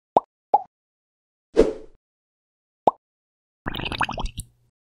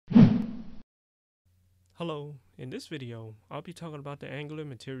Hello, in this video, I'll be talking about the Angular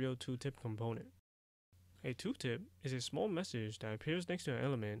Material Tooltip component. A tooltip is a small message that appears next to an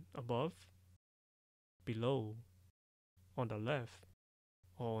element above, below, on the left,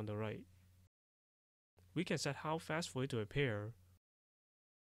 or on the right. We can set how fast for it to appear,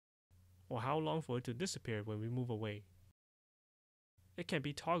 or how long for it to disappear when we move away. It can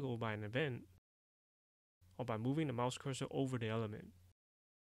be toggled by an event, or by moving the mouse cursor over the element.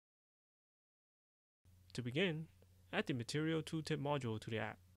 To begin, add the Material Tooltip module to the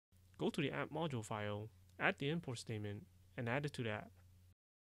app. Go to the app module file, add the import statement, and add it to the app.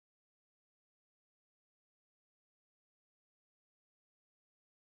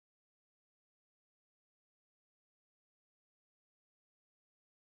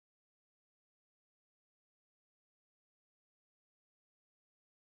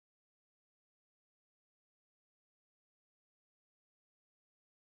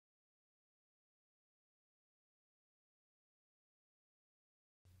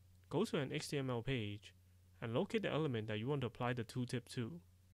 Go to an HTML page and locate the element that you want to apply the tooltip to.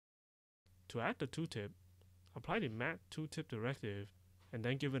 To add the tooltip, apply the mat tooltip directive and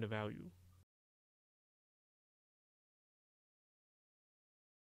then give it a value.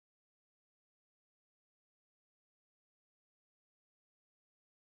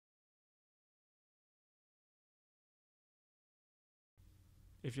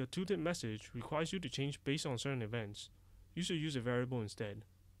 If your tooltip message requires you to change based on certain events, you should use a variable instead.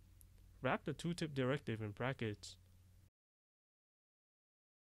 Wrap the tooltip directive in brackets.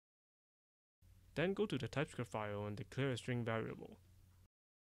 Then go to the TypeScript file and declare a string variable.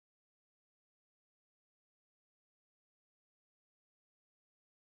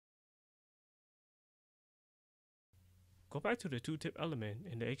 Go back to the tooltip element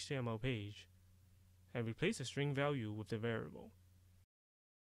in the HTML page and replace the string value with the variable.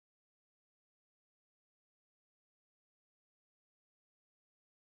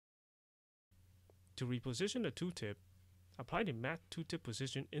 To reposition the tooltip, apply the mat tooltip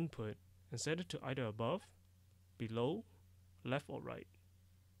position input and set it to either above, below, left, or right.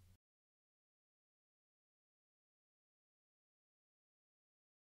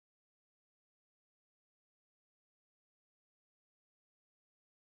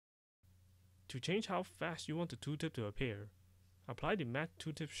 To change how fast you want the tooltip to appear, apply the mat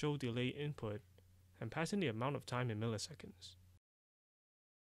tooltip show delay input and pass in the amount of time in milliseconds.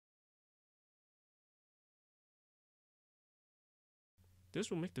 This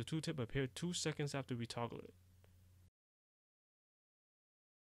will make the tooltip appear 2 seconds after we toggle it.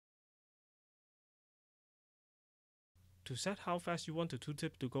 To set how fast you want the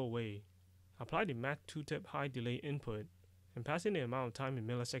tooltip to go away, apply the mat tooltip high delay input and pass in the amount of time in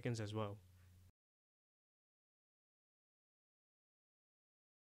milliseconds as well.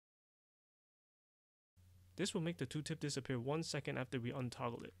 This will make the tooltip disappear 1 second after we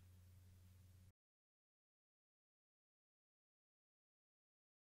untoggle it.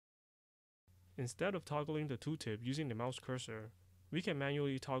 Instead of toggling the tooltip using the mouse cursor, we can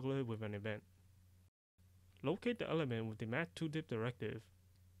manually toggle it with an event. Locate the element with the mat tooltip directive,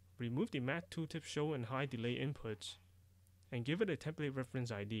 remove the mat tooltip show and hide delay inputs, and give it a template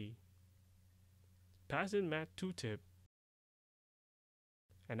reference ID. Pass in mat tooltip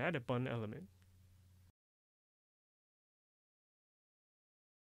and add a button element.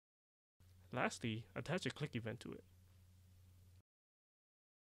 Lastly, attach a click event to it.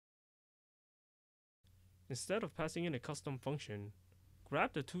 Instead of passing in a custom function,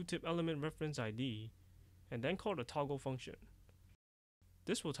 grab the tooltip element reference ID and then call the toggle function.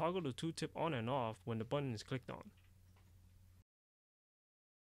 This will toggle the tooltip on and off when the button is clicked on.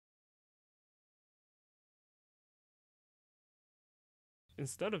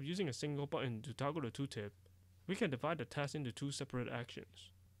 Instead of using a single button to toggle the tooltip, we can divide the task into 2 separate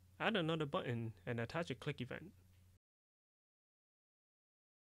actions. Add another button and attach a click event.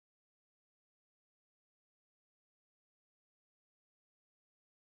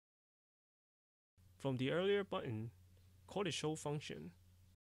 From the earlier button, call the show function.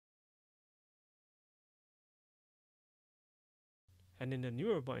 And in the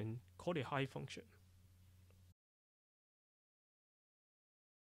newer button, call the hide function.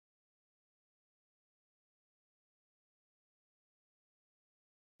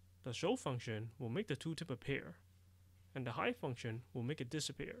 The show function will make the tooltip appear, and the hide function will make it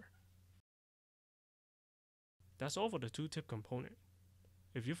disappear. That's all for the tooltip component.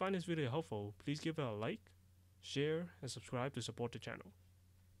 If you find this video helpful, please give it a like, share, and subscribe to support the channel.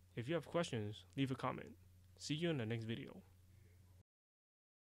 If you have questions, leave a comment. See you in the next video.